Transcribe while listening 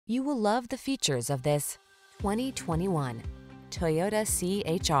You will love the features of this 2021 Toyota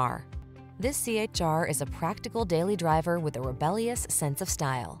CHR. This CHR is a practical daily driver with a rebellious sense of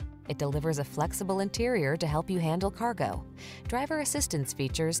style. It delivers a flexible interior to help you handle cargo, driver assistance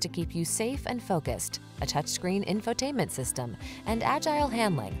features to keep you safe and focused, a touchscreen infotainment system, and agile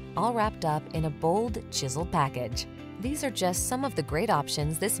handling, all wrapped up in a bold, chiseled package. These are just some of the great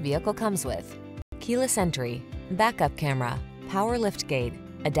options this vehicle comes with: keyless entry, backup camera, power liftgate,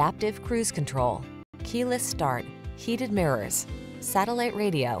 adaptive cruise control, keyless start, heated mirrors, satellite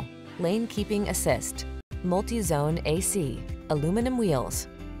radio, lane keeping assist, multi-zone AC, aluminum wheels.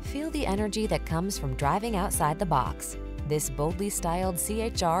 Feel the energy that comes from driving outside the box. This boldly styled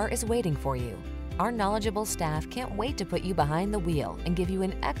CHR is waiting for you. Our knowledgeable staff can't wait to put you behind the wheel and give you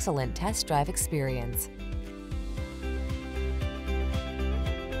an excellent test drive experience.